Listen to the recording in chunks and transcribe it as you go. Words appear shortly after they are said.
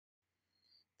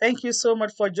Thank you so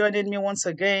much for joining me once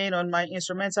again on my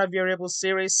instrumental variable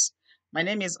series. My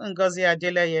name is Ngozi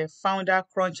Adeleye, founder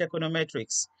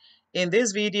CrunchEconometrix. In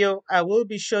this video, I will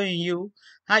be showing you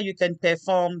how you can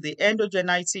perform the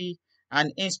endogeneity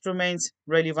and instrument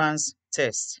relevance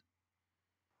test.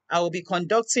 I will be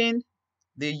conducting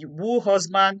the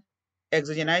Wu-Hausman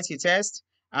exogeneity test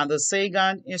and the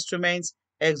Sagan instrument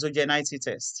exogeneity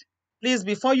test. Please,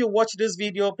 before you watch this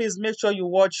video, please make sure you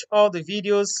watch all the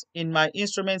videos in my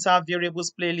instrumental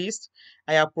variables playlist.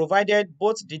 I have provided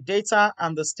both the data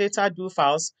and the Stata do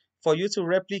files for you to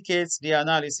replicate the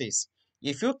analysis.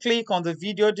 If you click on the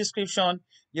video description,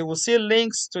 you will see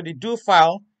links to the do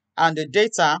file and the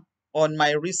data on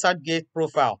my ResearchGate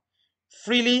profile,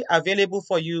 freely available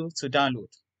for you to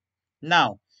download.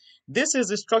 Now, this is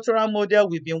the structural model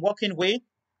we've been working with,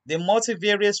 the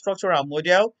multivariate structural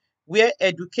model, where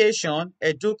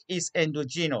educ is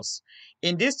endogenous.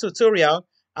 In this tutorial,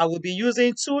 I will be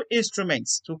using two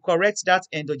instruments to correct that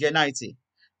endogeneity,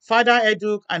 father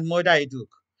educ and mother educ.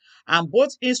 And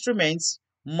both instruments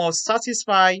must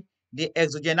satisfy the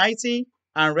exogeneity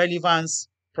and relevance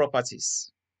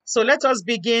properties. So let us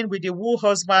begin with the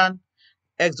Wu-Hausman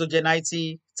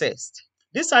exogeneity test.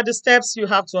 These are the steps you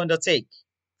have to undertake.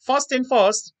 First thing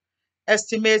first,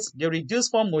 estimate the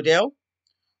reduced form model,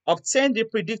 obtain the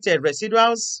predicted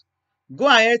residuals, go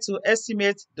ahead to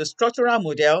estimate the structural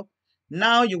model.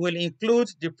 Now you will include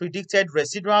the predicted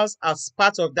residuals as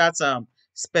part of that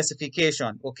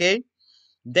specification, okay?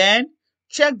 Then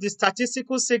check the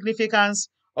statistical significance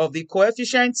of the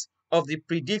coefficient of the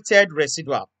predicted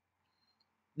residual.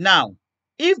 Now,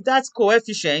 if that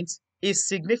coefficient is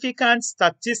significant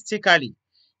statistically,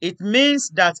 it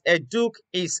means that educ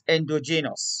is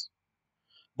endogenous.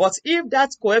 But if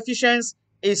that coefficient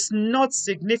is not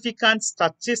significant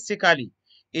statistically,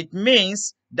 it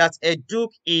means that educ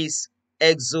is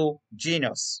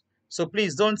exogenous. So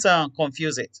please don't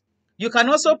confuse it. You can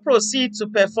also proceed to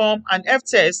perform an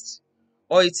F-test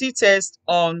or a T-test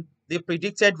on the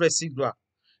predicted residual.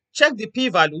 Check the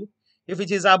p-value. If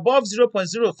it is above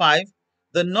 0.05,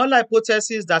 the null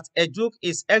hypothesis that educ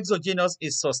is exogenous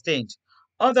is sustained.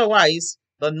 Otherwise,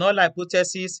 the null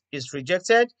hypothesis is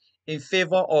rejected in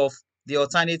favor of the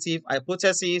alternative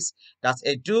hypothesis that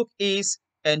educ is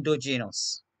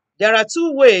endogenous. There are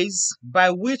two ways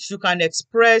by which you can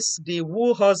express the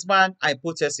Wu-Hausman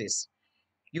hypothesis.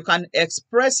 You can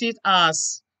express it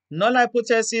as null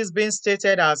hypothesis being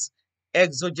stated as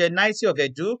exogeneity of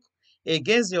educ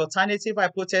against the alternative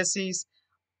hypothesis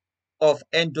of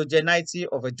endogeneity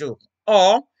of educ.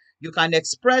 Or you can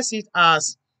express it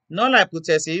as null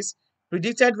hypothesis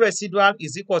predicted residual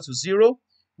is equal to 0,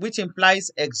 which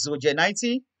implies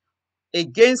exogeneity,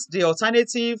 against the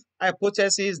alternative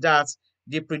hypothesis that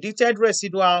the predicted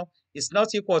residual is not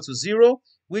equal to 0,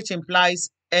 which implies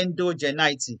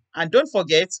endogeneity. And don't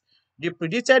forget, the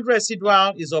predicted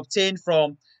residual is obtained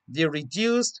from the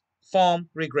reduced form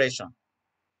regression.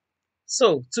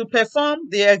 So to perform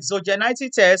the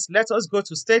exogeneity test, let us go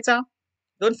to Stata.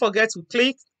 Don't forget to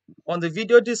click on the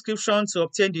video description to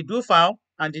obtain the do file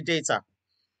and the data.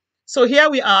 So here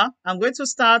we are. I'm going to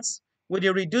start with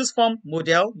the reduced form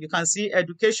model. You can see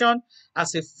education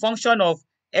as a function of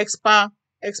x bar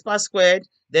squared,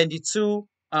 then the two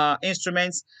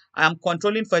instruments. I'm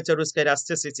controlling for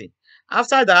heteroscedasticity.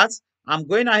 After that, I'm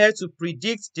going ahead to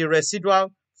predict the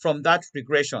residual from that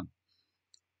regression.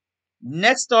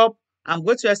 Next up, I'm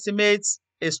going to estimate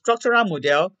a structural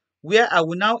model where I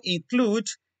will now include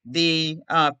the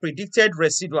predicted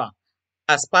residual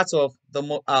as part of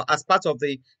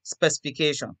the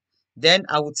specification. Then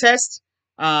I will test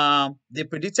the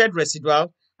predicted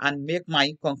residual and make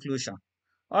my conclusion.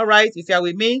 All right, if you are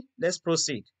with me, let's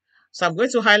proceed. So I'm going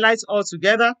to highlight all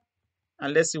together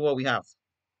and let's see what we have.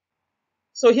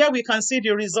 So here we can see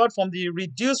the result from the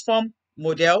reduced form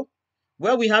model,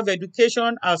 where we have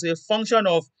education as a function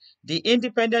of the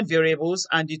independent variables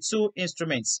and the two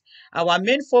instruments. Our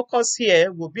main focus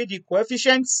here will be the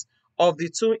coefficients of the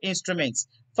two instruments,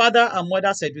 father and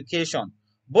mother's education.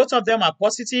 Both of them are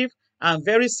positive and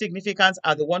very significant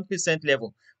at the 1%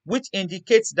 level, which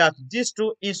indicates that these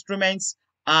two instruments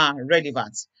are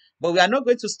relevant. But we are not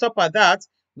going to stop at that.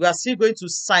 We are still going to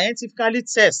scientifically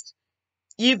test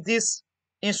if these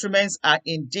instruments are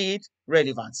indeed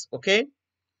relevant, okay?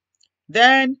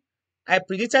 Then I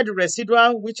predicted the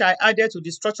residual, which I added to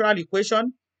the structural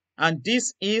equation, and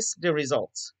this is the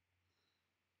result.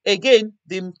 Again,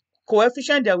 the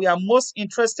coefficient that we are most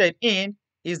interested in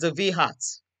is the V hat.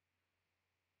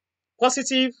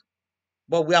 Positive,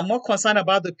 but we are more concerned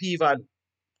about the p-value.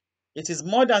 It is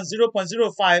more than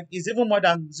 0.05, is even more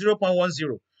than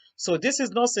 0.10. So this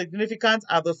is not significant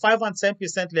at the 5 and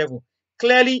 10% level,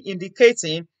 clearly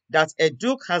indicating that a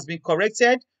Duke has been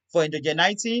corrected for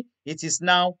endogeneity. It is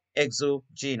now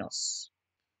exogenous.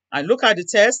 And look at the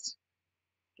test.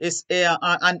 It's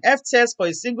an F test for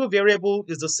a single variable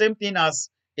is the same thing as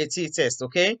a T test,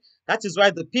 okay? That is why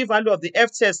the p-value of the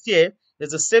F test here is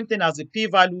the same thing as the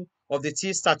p-value of the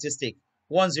T statistic,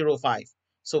 105.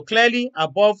 So clearly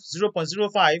above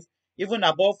 0.05, even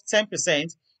above 10%,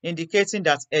 indicating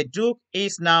that a Duke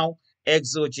is now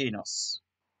exogenous.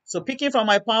 So picking from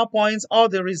my PowerPoint, all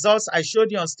the results I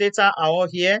showed you on Stata are all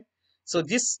here. So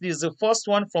this is the first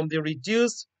one from the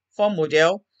reduced form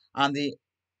model, and the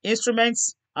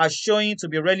instruments are showing to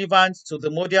be relevant to the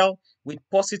model with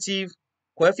positive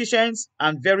coefficients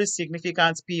and very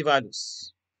significant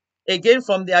p-values. Again,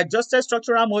 from the adjusted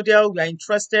structural model, we are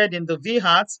interested in the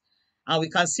V-hat, and we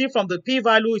can see from the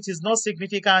p-value it is not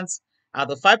significant at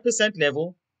the 5%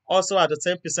 level, also at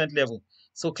the 10% level.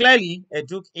 So clearly, a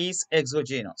Duke is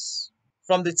exogenous.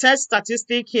 From the test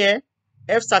statistic here,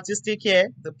 F statistic here,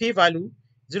 the p-value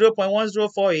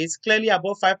 0.104 is clearly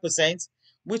above 5%,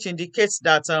 which indicates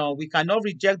that we cannot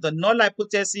reject the null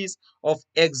hypothesis of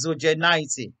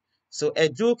exogeneity. So a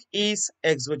Duke is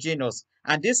exogenous,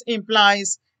 and this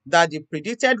implies that the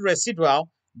predicted residual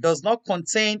does not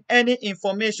contain any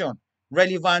information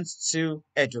relevant to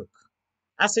a Duke.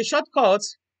 As a shortcut,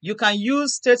 you can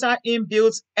use Stata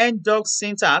inbuilt endoc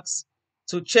syntax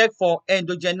to check for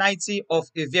endogeneity of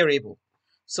a variable.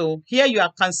 So here you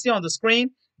can see on the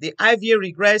screen the IV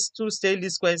regress two-stage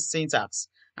least squares syntax.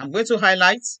 I'm going to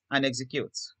highlight and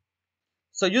execute.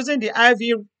 So using the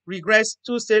IV regress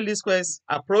two-stage least squares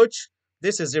approach,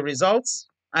 this is the result.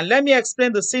 And let me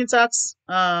explain the syntax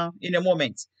in a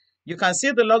moment. You can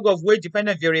see the log of weight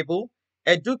dependent variable.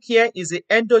 A Duke here is the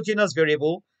endogenous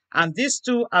variable, and these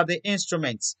two are the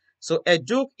instruments. So a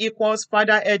Duke equals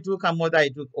father a Duke and mother a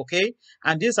Duke, okay?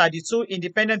 And these are the two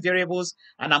independent variables,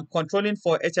 and I'm controlling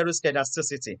for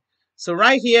heteroscedasticity. So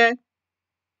right here,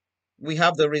 we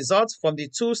have the results from the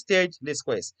two-stage least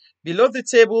squares. Below the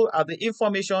table are the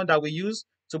information that we use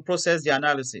to process the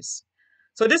analysis.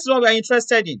 So this is what we're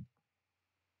interested in.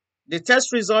 The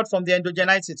test result from the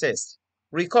endogeneity test.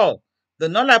 Recall, the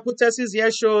null hypothesis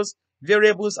here shows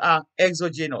variables are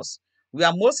exogenous. We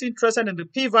are most interested in the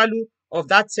p-value of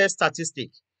that test statistic.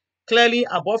 Clearly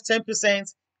above 10%,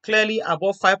 clearly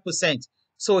above 5%.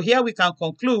 So here we can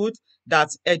conclude that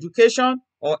education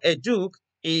or EDUC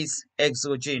is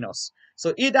exogenous.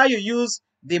 So either you use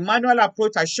the manual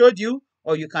approach I showed you,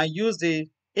 or you can use the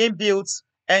inbuilt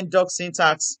endoc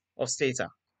syntax of Stata.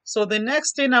 So the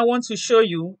next thing I want to show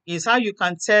you is how you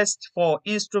can test for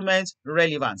instrument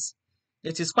relevance.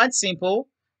 It is quite simple,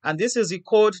 and this is the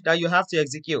code that you have to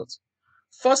execute.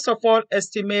 First of all,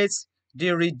 estimate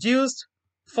the reduced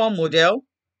form model,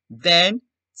 then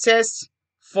test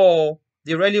for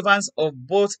the relevance of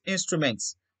both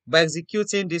instruments by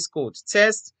executing this code.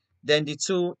 Test, then the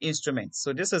two instruments.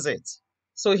 So this is it.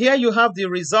 So here you have the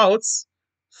results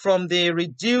from the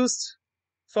reduced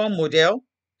form model.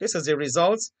 This is the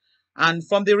result. And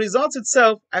from the result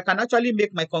itself, I can actually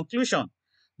make my conclusion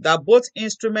that both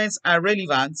instruments are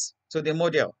relevant to the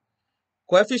model.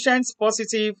 Coefficients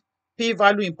positive,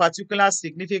 p-value in particular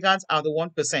significant at the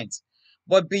 1%.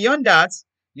 But beyond that,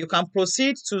 you can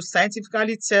proceed to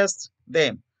scientifically test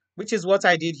them, which is what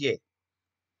I did here.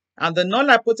 And the null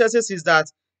hypothesis is that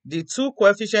the two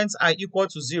coefficients are equal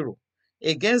to 0,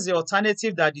 against the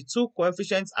alternative that the two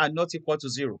coefficients are not equal to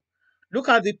 0. Look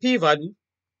at the p-value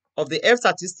of the F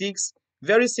statistics,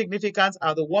 very significant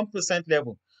at the 1%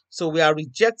 level. So we are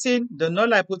rejecting the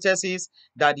null hypothesis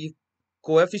that the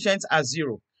coefficients are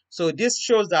 0. So this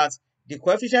shows that the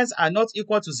coefficients are not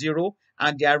equal to 0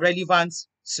 and they are relevant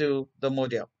to the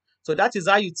model. So that is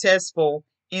how you test for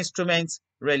instrument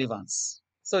relevance.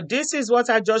 So this is what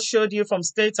I just showed you from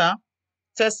Stata,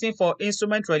 testing for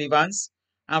instrument relevance.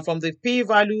 And from the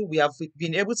p-value, we have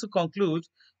been able to conclude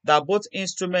that both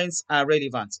instruments are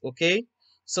relevant, okay?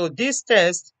 So this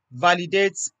test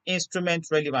validates instrument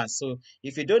relevance. So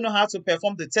if you don't know how to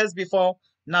perform the test before,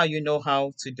 now you know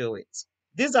how to do it.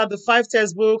 These are the 5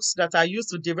 textbooks that I used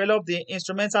to develop the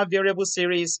instrumental variable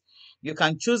series. You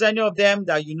can choose any of them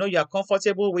that you know you are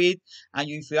comfortable with. And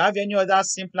if you have any other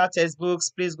simpler textbooks,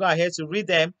 please go ahead to read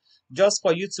them just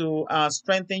for you to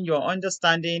strengthen your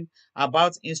understanding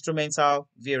about instrumental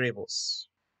variables.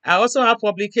 I also have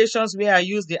publications where I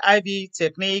use the IV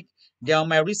technique. They're on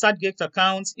my ResearchGate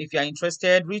account. If you're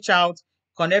interested, reach out,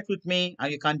 connect with me,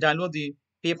 and you can download the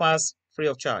papers free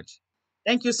of charge.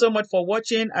 Thank you so much for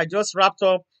watching. I just wrapped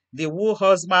up the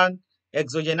Wu-Hausman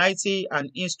exogeneity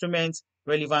and instrument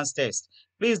relevance test.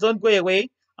 Please don't go away.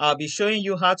 I'll be showing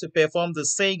you how to perform the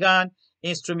Sagan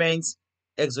instrument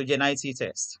exogeneity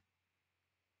test.